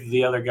because give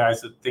the other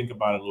guys to think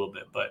about it a little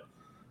bit. But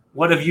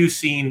what have you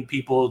seen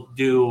people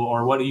do,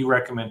 or what do you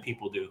recommend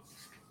people do?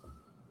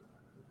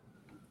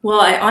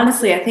 Well,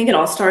 I think it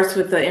all starts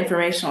with the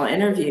informational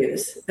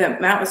interviews that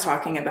Matt was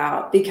talking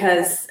about,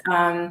 because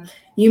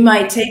you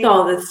might take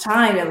all this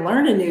time and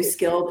learn a new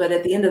skill, but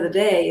at the end of the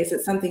day, is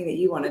it something that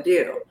you want to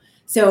do?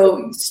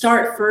 So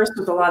start first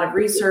with a lot of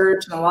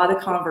research and a lot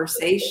of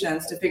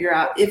conversations to figure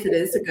out if it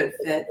is a good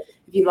fit.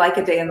 If you like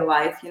a day in the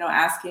life,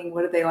 asking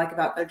what do they like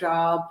about their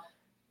job,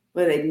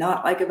 what do they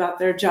not like about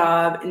their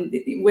job. And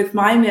with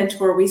my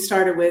mentor, we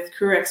started with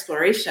career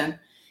exploration,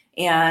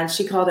 and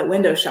she called it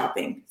window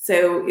shopping.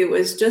 So it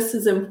was just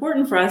as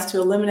important for us to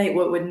eliminate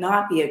what would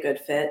not be a good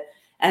fit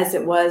as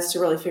it was to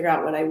really figure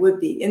out what I would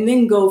be, and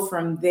then go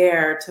from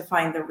there to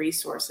find the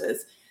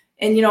resources.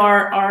 And,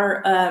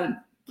 our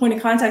point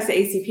of contacts at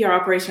ACP, our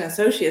operation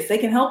associates, they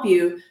can help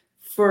you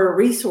for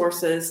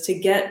resources to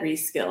get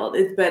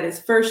reskilled. But it's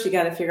first, you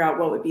got to figure out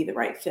what would be the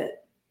right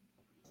fit.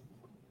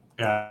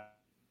 Yeah.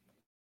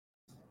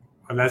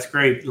 Well, that's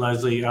great,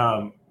 Leslie.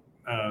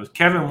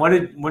 Kevin, what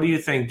do you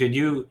think? Did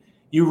you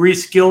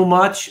reskill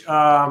much,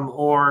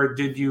 or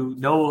did you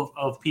know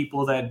of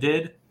people that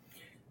did?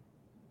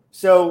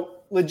 So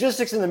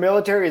logistics in the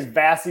military is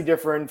vastly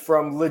different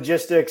from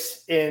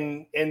logistics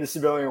in the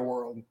civilian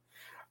world.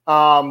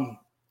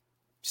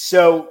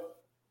 So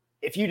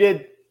if you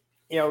did,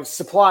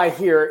 supply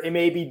here, it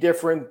may be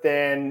different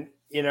than,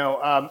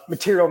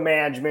 material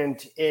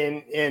management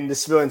in the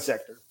civilian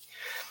sector.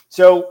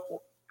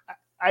 So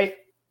I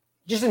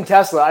just in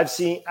Tesla, I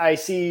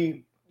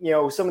see,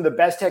 some of the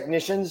best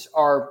technicians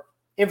are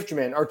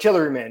infantrymen,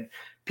 artillerymen,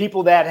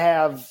 people that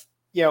have,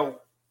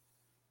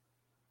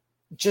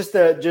 just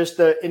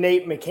the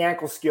innate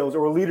mechanical skills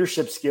or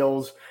leadership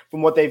skills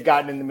from what they've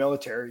gotten in the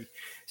military.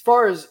 As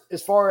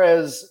far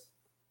as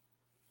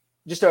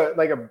just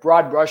a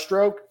broad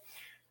brushstroke,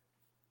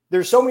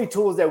 there's so many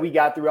tools that we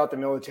got throughout the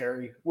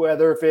military,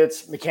 whether if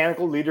it's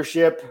mechanical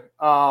leadership,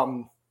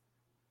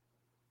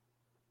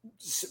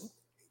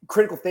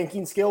 critical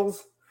thinking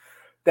skills,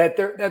 that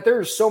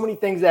there's so many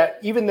things that,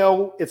 even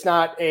though it's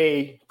not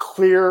a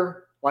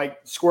clear, like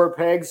square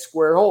peg,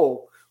 square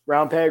hole,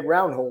 round peg,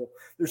 round hole,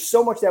 there's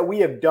so much that we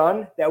have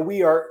done that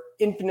we are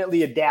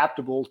infinitely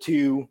adaptable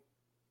to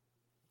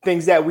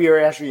things that we are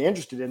actually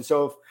interested in.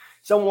 So if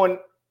someone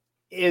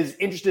is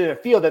interested in a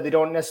field that they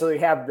don't necessarily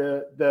have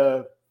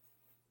the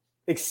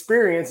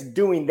experience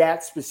doing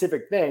that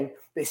specific thing,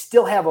 they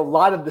still have a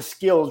lot of the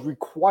skills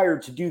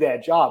required to do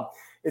that job.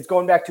 It's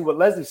going back to what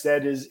Leslie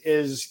said,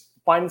 is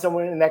finding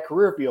someone in that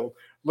career field,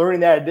 learning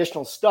that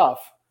additional stuff,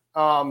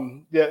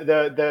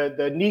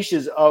 the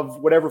niches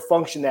of whatever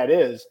function that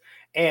is,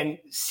 and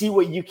see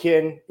what you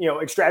can,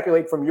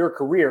 extrapolate from your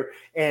career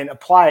and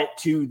apply it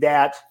to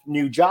that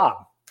new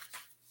job.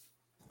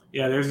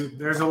 Yeah,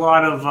 there's a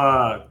lot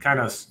of kind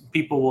of,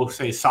 people will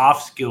say,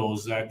 soft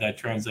skills that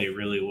translate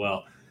really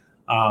well.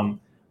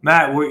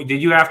 Matt,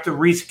 did you have to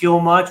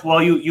reskill much?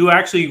 Well, you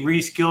actually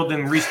reskilled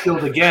and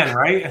reskilled again,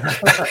 right?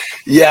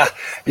 Yeah.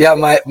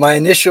 My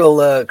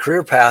initial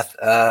career path,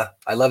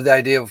 I love the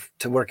idea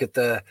to work at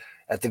the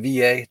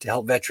VA to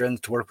help veterans,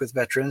 to work with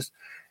veterans,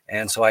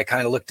 and so I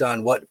kind of looked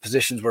on what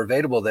positions were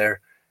available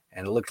there,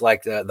 and it looked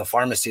like the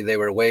pharmacy, they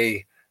were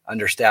way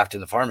understaffed in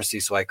the pharmacy.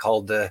 So I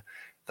called the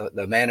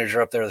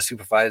manager up there, the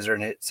supervisor,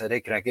 and it said, "Hey,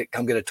 can I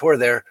come get a tour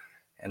there?"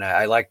 And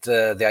I liked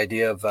the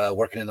idea of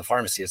working in the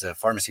pharmacy as a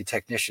pharmacy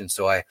technician.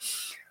 So I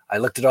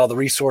looked at all the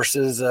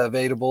resources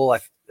available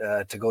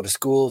to go to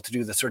school, to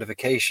do the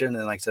certification.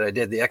 And like I said, I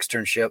did the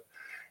externship,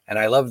 and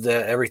I loved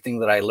everything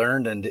that I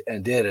learned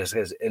and did.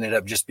 It ended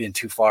up just being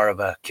too far of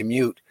a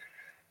commute.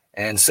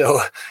 And so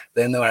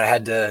then when I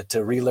had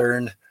to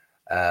relearn,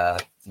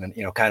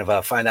 and, kind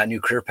of find that new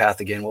career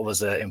path again, what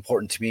was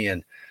important to me.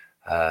 And,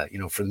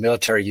 for the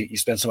military, you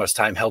spend so much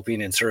time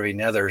helping and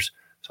serving others.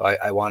 So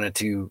I wanted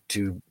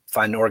to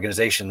find an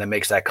organization that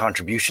makes that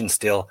contribution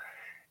still.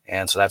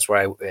 And so that's where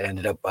I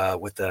ended up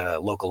with the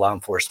local law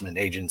enforcement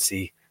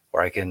agency,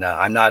 where I can,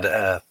 I'm not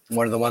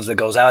one of the ones that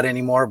goes out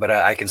anymore, but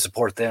I can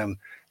support them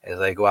as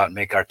they go out and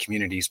make our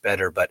communities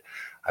better. But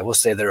I will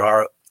say there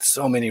are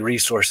so many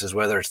resources,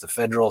 whether it's the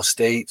federal,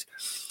 state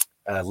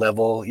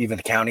level, even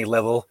county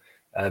level,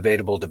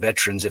 available to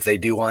veterans if they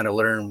do want to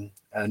learn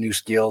new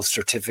skills,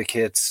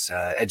 certificates,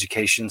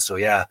 education. So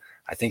yeah,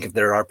 I think if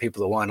there are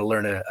people that want to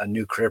learn a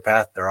new career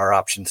path, there are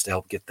options to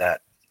help get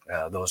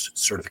those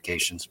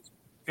certifications.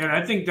 And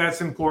I think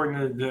that's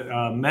important.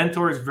 The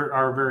mentors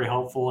are very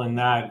helpful in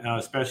that,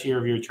 especially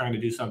if you're trying to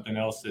do something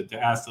else, to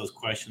ask those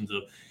questions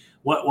of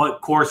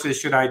what courses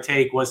should I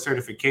take, what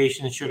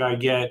certifications should I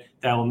get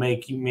that will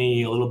make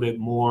me a little bit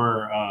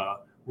more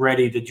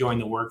ready to join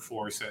the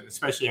workforce,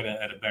 especially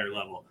at a better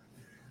level.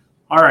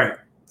 All right.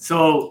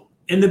 So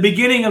in the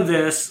beginning of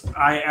this,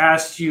 I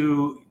asked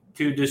you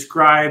to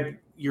describe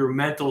your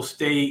mental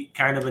state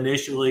kind of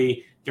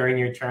initially during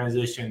your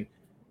transition.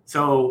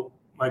 So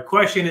my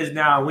question is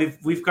now,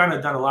 we've kind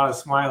of done a lot of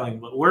smiling,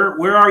 but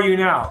where are you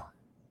now?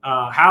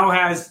 How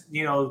has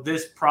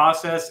this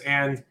process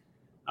and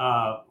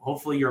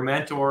hopefully your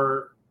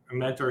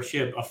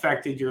mentorship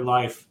affected your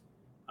life?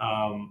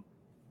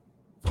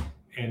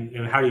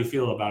 and how do you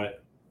feel about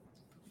it?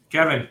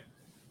 Kevin.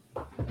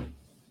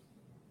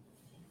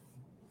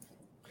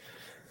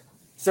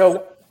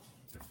 So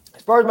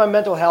as far as my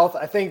mental health,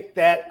 I think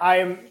that I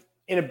am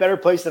in a better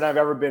place than I've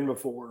ever been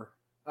before.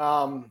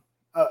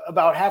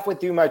 About halfway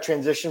through my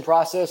transition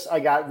process, I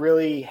got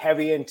really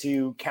heavy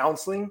into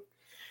counseling.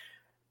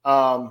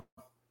 And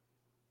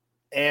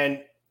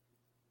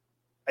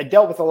I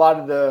dealt with a lot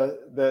of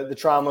the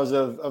traumas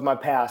of my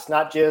past,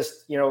 not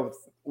just,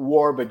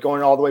 war, but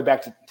going all the way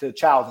back to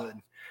childhood,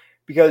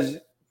 because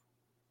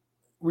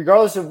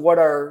regardless of what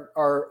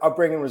our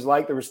upbringing was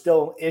like, there were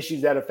still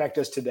issues that affect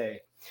us today.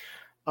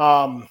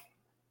 And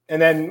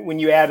then when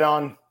you add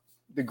on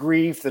the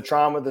grief, the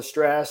trauma, the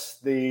stress,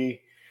 the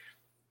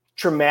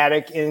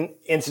traumatic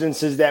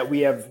incidences that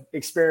we have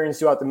experienced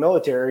throughout the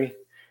military,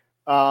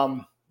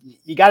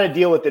 you got to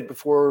deal with it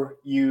before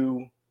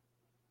you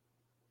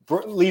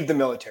leave the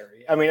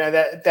military. I mean,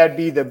 that'd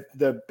be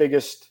the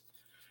biggest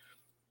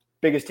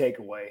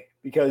takeaway,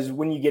 because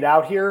when you get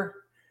out here,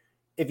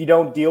 if you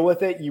don't deal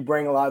with it, you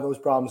bring a lot of those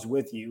problems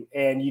with you,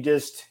 and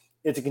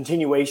it's a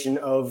continuation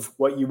of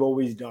what you've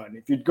always done.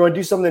 If you're going to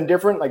do something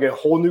different, like a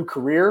whole new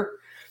career,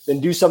 then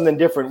do something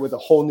different with a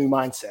whole new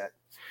mindset.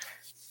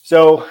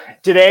 So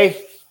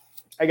today,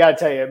 I got to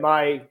tell you,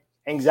 my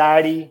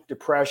anxiety,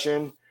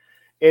 depression,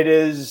 it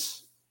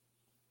is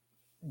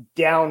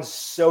down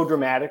so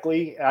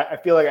dramatically. I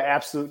feel like an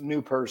absolute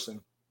new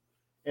person,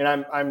 and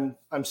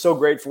I'm so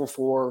grateful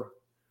for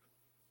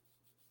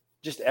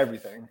just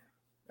everything.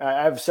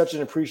 I have such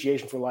an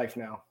appreciation for life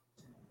now.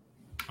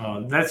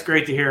 Oh, that's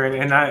great to hear.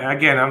 And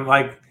I'm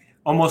like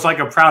almost like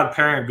a proud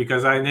parent,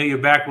 because I knew you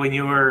back when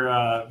you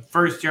were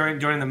first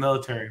joining the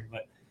military.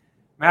 But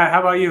Matt,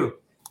 how about you?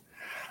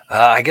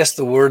 I guess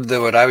the word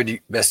that what I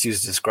would best use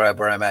to describe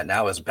where I'm at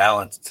now is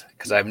balanced,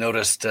 because I've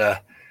noticed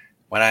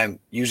when I'm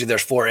usually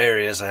there's 4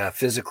 areas,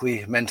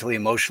 physically, mentally,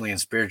 emotionally, and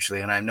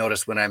spiritually. And I've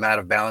noticed when I'm out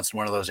of balance in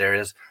one of those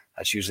areas,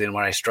 that's usually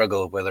when I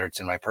struggle, whether it's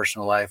in my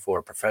personal life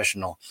or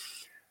professional.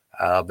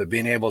 But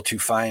being able to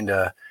find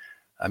a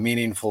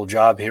meaningful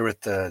job here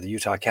with the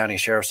Utah County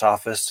Sheriff's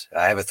Office.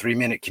 I have a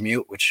 3-minute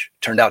commute, which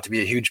turned out to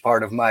be a huge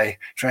part of my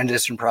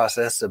transition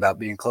process about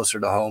being closer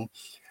to home.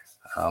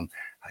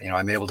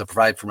 I'm able to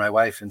provide for my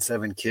wife and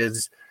 7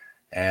 kids,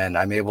 and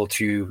I'm able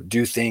to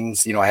do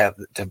things, I have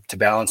to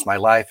balance my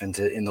life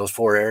in those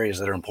 4 areas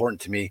that are important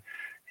to me.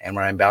 And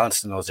when I'm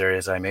balanced in those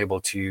areas, I'm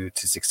able to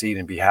succeed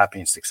and be happy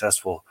and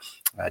successful.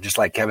 Just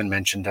like Kevin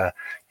mentioned, I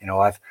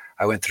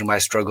went through my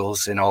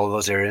struggles in all of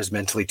those areas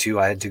mentally too.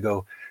 I had to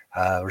go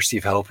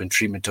receive help and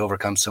treatment to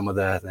overcome some of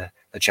the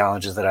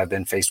challenges that I've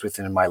been faced with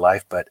in my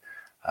life. But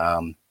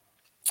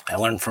I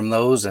learned from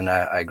those, and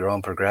I grow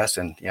and progress.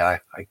 And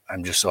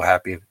I'm just so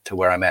happy to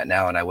where I'm at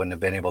now. And I wouldn't have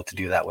been able to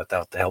do that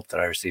without the help that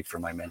I received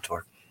from my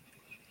mentor.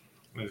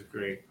 That's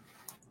great.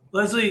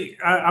 Leslie,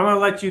 I'm going to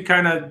let you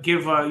kind of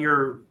give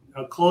your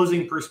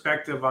closing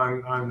perspective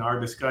on our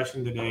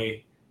discussion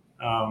today.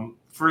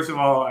 First of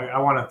all, I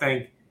want to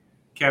thank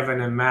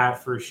Kevin and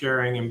Matt for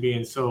sharing and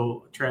being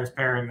so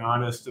transparent and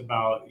honest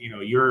about,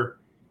 your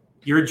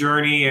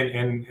journey.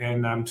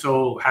 And I'm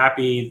so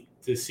happy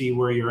to see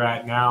where you're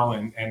at now,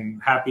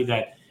 and happy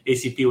that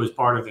ACP was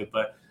part of it.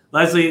 But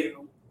Leslie,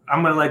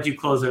 I'm going to let you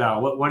close it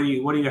out. What do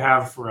you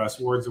have for us,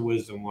 words of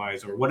wisdom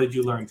wise, or what did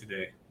you learn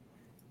today?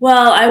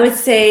 Well, I would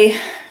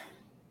say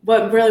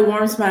what really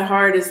warms my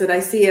heart is that I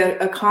see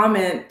a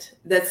comment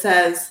that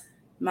says,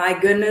 "My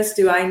goodness,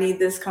 do I need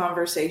this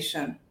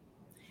conversation?"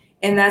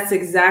 And that's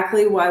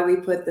exactly why we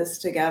put this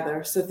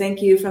together. So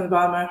thank you from the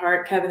bottom of my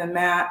heart, Kevin and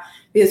Matt,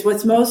 because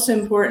what's most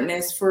important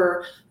is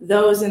for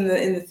those in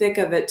the thick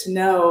of it to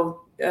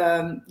know,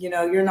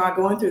 you're not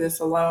going through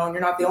this alone.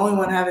 You're not the only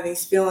one having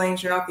these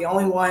feelings. You're not the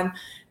only one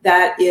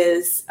that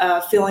is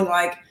feeling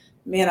like,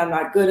 man, I'm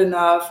not good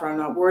enough, or I'm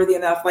not worthy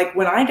enough. Like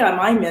when I got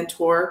my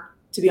mentor,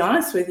 to be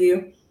honest with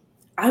you,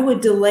 I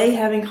would delay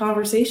having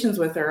conversations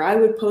with her. I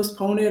would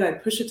postpone it.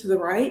 I'd push it to the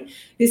right,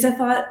 because I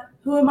thought,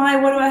 who am I?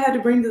 What do I have to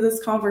bring to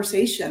this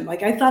conversation?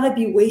 Like I thought I'd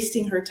be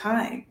wasting her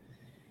time.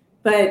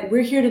 But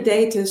we're here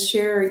today to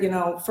share,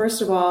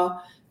 first of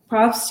all,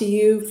 props to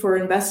you for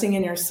investing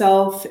in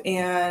yourself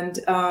and,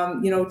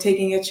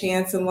 taking a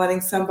chance and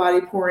letting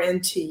somebody pour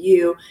into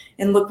you,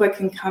 and look what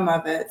can come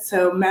of it.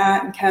 So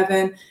Matt and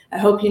Kevin, I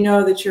hope you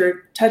know that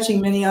you're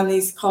touching many on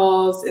these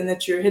calls and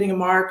that you're hitting a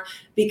mark,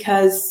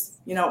 because,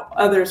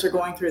 others are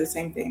going through the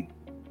same thing.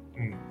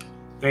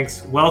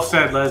 Thanks. Well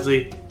said,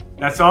 Leslie.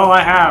 That's all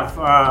I have.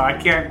 I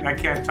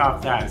can't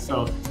top that.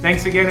 So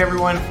thanks again,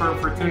 everyone,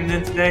 for tuning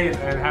in today,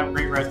 and have a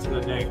great rest of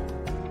the day.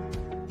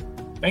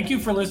 Thank you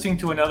for listening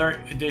to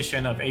another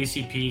edition of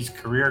ACP's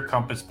Career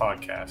Compass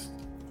podcast.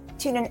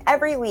 Tune in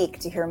every week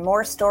to hear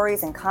more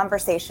stories and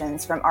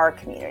conversations from our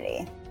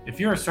community. If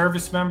you're a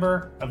service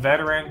member, a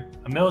veteran,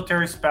 a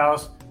military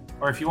spouse,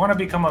 or if you want to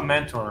become a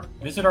mentor,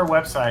 visit our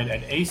website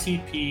at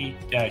acp-usa.org.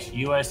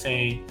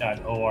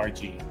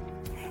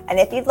 And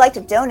if you'd like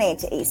to donate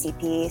to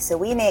ACP so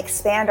we may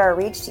expand our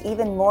reach to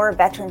even more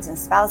veterans and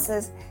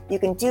spouses, you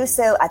can do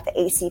so at the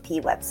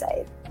ACP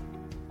website.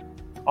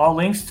 All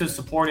links to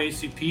support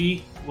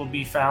ACP will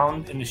be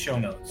found in the show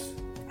notes.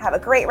 Have a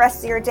great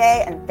rest of your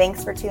day, and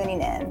thanks for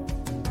tuning in.